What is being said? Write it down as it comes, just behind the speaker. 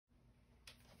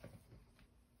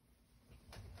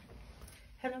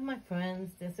Hello my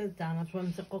friends, this is Donna's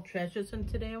Whimsical Treasures, and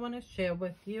today I want to share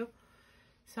with you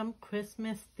some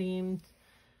Christmas themed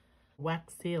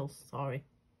wax seals.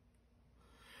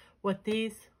 What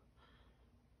these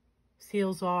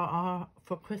seals are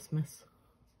for Christmas.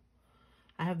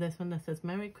 I have this one that says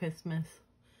Merry Christmas,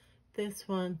 this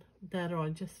one that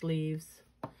are just leaves,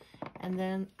 and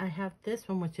then I have this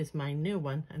one which is my new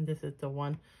one, and this is the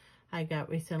one I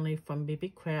got recently from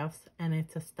Beebeecraft, and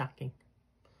it's a stocking.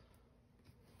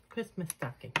 Christmas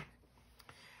stocking.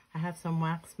 I have some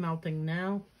wax melting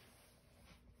now.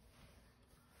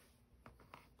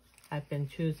 I've been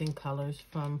choosing colors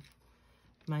from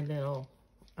my little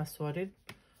assorted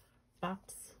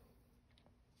box.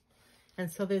 And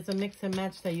so there's a mix and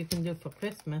match that you can do for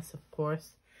Christmas, of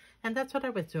course. And that's what I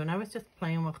was doing. I was just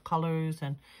playing with colors.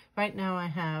 And right now I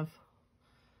have,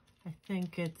 I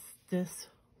think it's this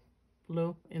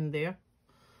blue in there.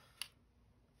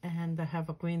 And I have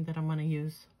a green that I'm going to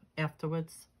use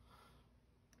afterwards.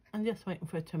 I'm just waiting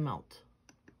for it to melt.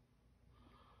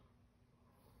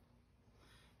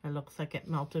 It looks like it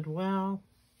melted well.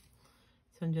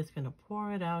 So I'm just going to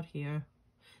pour it out here.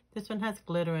 This one has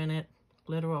glitter in it.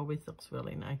 Glitter always looks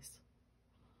really nice.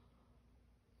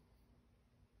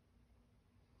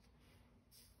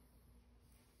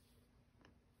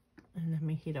 And let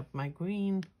me heat up my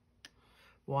green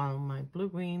while my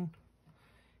blue-green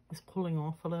is cooling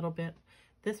off a little bit.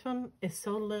 This one is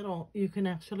so little, you can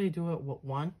actually do it with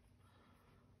one.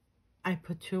 I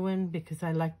put two in because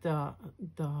I like the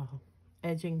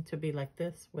edging to be like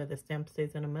this, where the stamp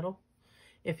stays in the middle.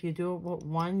 If you do it with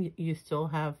one, you still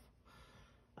have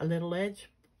a little edge.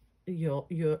 They'll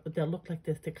look like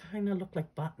this. They kind of look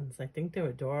like buttons. I think they're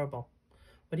adorable.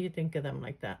 What do you think of them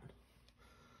like that?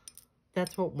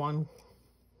 That's what one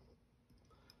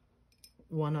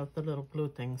of the little blue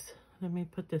things. Let me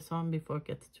put this on before it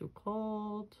gets too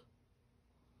cold.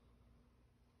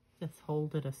 Just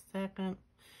hold it a second.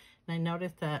 And I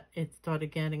noticed that it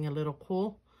started getting a little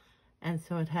cool. And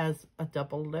so it has a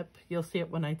double lip. You'll see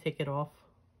it when I take it off.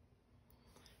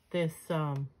 This,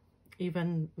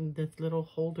 even this little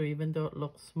holder, even though it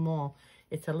looks small,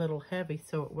 it's a little heavy,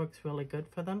 so it works really good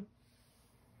for them.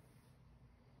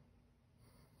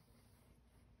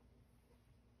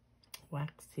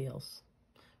 Wax seals.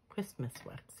 Christmas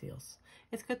wax seals.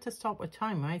 It's good to start with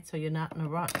time, right? So you're not in a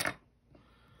rush.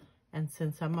 And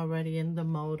since I'm already in the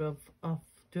mode of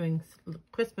doing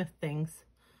Christmas things,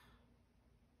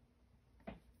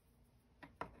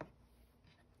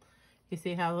 you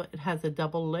see how it has a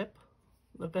double lip?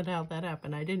 Look at how that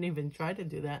happened. I didn't even try to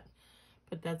do that,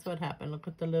 but that's what happened. Look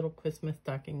at the little Christmas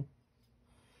stocking.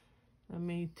 Let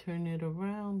me turn it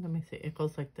around. Let me see. It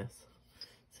goes like this.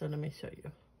 So let me show you.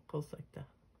 It goes like that.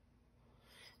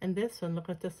 And this one, look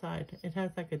at the side. It has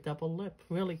like a double lip.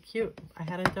 Really cute. I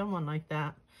hadn't done one like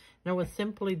that. And it was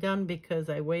simply done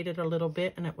because I waited a little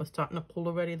bit and it was starting to cool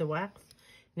already, the wax.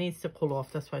 It needs to cool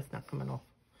off. That's why it's not coming off.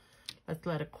 Let's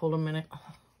let it cool a minute.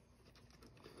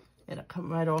 It'll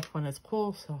come right off when it's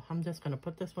cool. So I'm just going to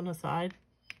put this one aside.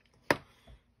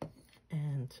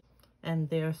 And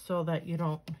there, so that you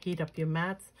don't heat up your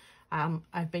mats.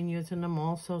 I've been using them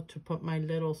also to put my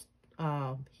little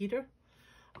heater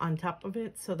on top of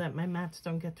it so that my mats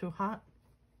don't get too hot,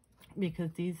 because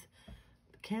these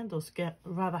candles get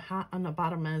rather hot on the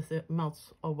bottom as it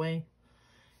melts away,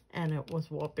 and it was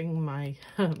warping my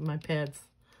my pads,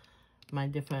 my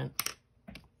different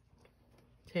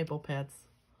table pads.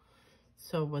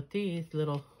 So with these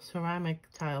little ceramic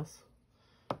tiles,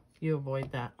 you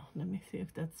avoid that. Let me see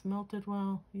if that's melted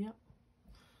well. Yep.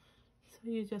 So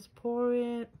you just pour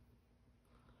it,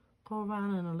 go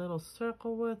around in a little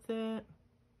circle with it.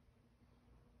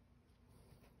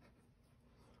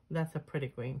 That's a pretty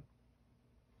green.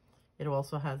 It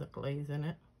also has a glaze in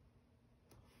it.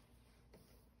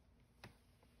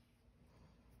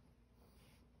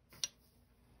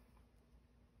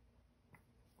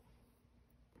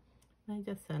 I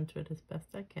just center it as best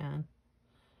I can.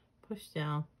 Push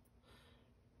down.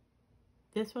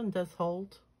 This one does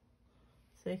hold.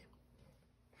 See?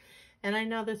 And I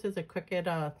know this is a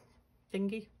Cricut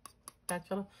thingy,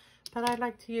 spatula, but I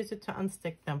like to use it to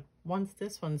unstick them. Once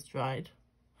this one's dried,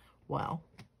 well,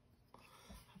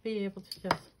 I'll be able to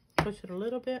just push it a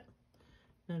little bit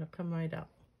and it'll come right out.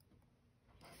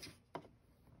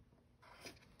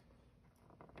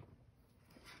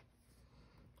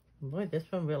 Boy, this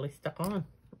one really stuck on.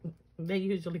 They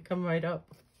usually come right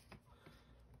up.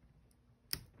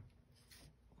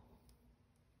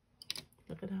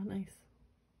 Look at how nice.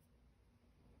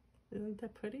 Isn't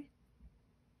that pretty?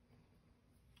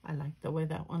 I like the way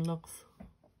that one looks.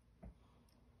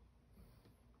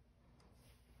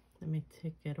 Let me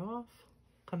take it off.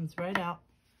 Comes right out.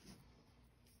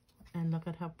 And look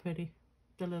at how pretty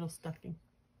the little stuffing.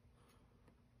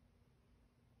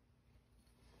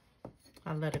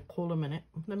 I'll let it cool a minute.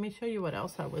 Let me show you what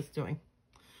else I was doing.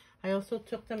 I also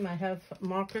took them, I have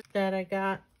markers that I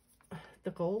got,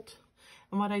 the gold.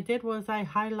 And what I did was I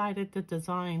highlighted the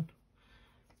design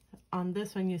on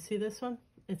this one. You see this one?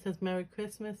 It says Merry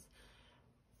Christmas.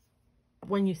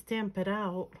 When you stamp it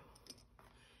out,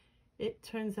 it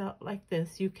turns out like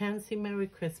this. You can see Merry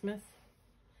Christmas.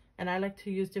 And I like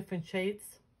to use different shades.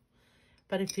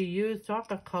 But if you use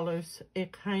darker colors,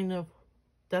 it kind of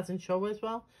doesn't show as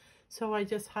well. So I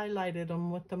just highlighted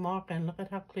them with the marker, and look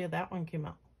at how clear that one came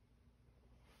out.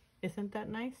 Isn't that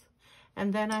nice?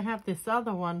 And then I have this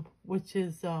other one, which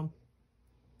is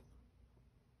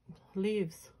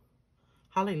leaves,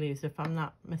 holly leaves, if I'm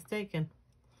not mistaken.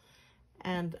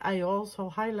 And I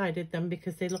also highlighted them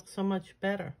because they look so much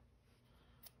better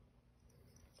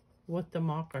with the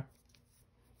marker.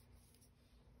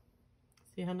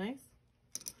 See how nice?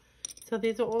 So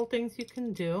these are all things you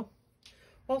can do.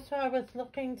 Also, I was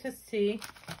looking to see,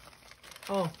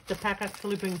 oh, the pack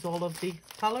actually brings all of these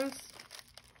colors.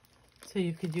 So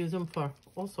you could use them for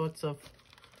all sorts of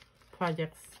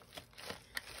projects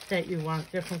that you want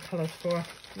different colors for.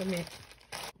 Let me,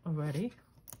 already.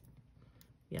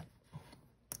 Yep.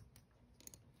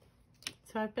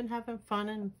 So I've been having fun,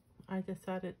 and I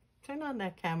decided, turn on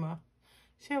that camera.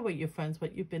 Share with your friends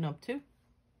what you've been up to.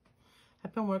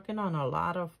 I've been working on a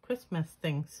lot of Christmas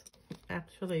things.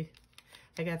 Actually,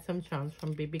 I got some charms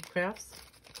from Beebeecraft.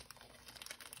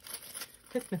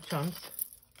 Christmas charms.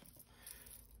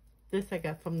 This I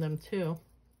got from them too.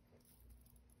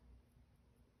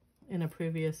 In a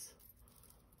previous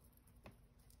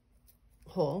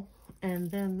haul.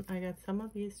 And then I got some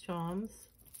of these charms.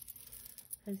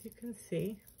 As you can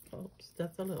see. Oops,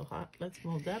 that's a little hot. Let's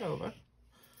move that over.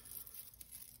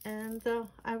 And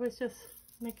I was just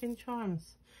making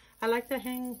charms. I like to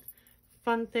hang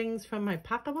fun things from my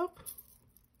pocketbook.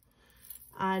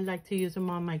 I like to use them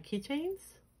on my keychains.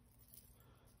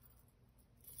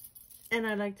 And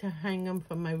I like to hang them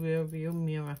from my rear view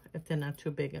mirror if they're not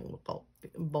too big and look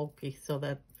bulky, so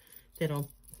that they don't,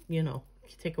 you know,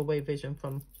 take away vision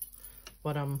from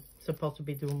what I'm supposed to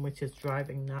be doing, which is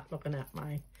driving, not looking at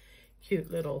my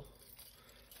cute little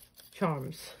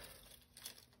charms.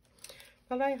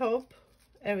 Well, I hope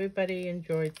everybody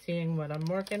enjoyed seeing what I'm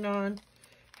working on,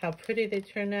 how pretty they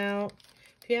turn out.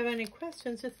 If you have any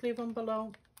questions, just leave them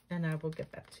below, and I will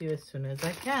get back to you as soon as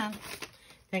I can.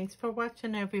 Thanks for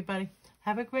watching, everybody.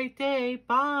 Have a great day.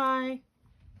 Bye.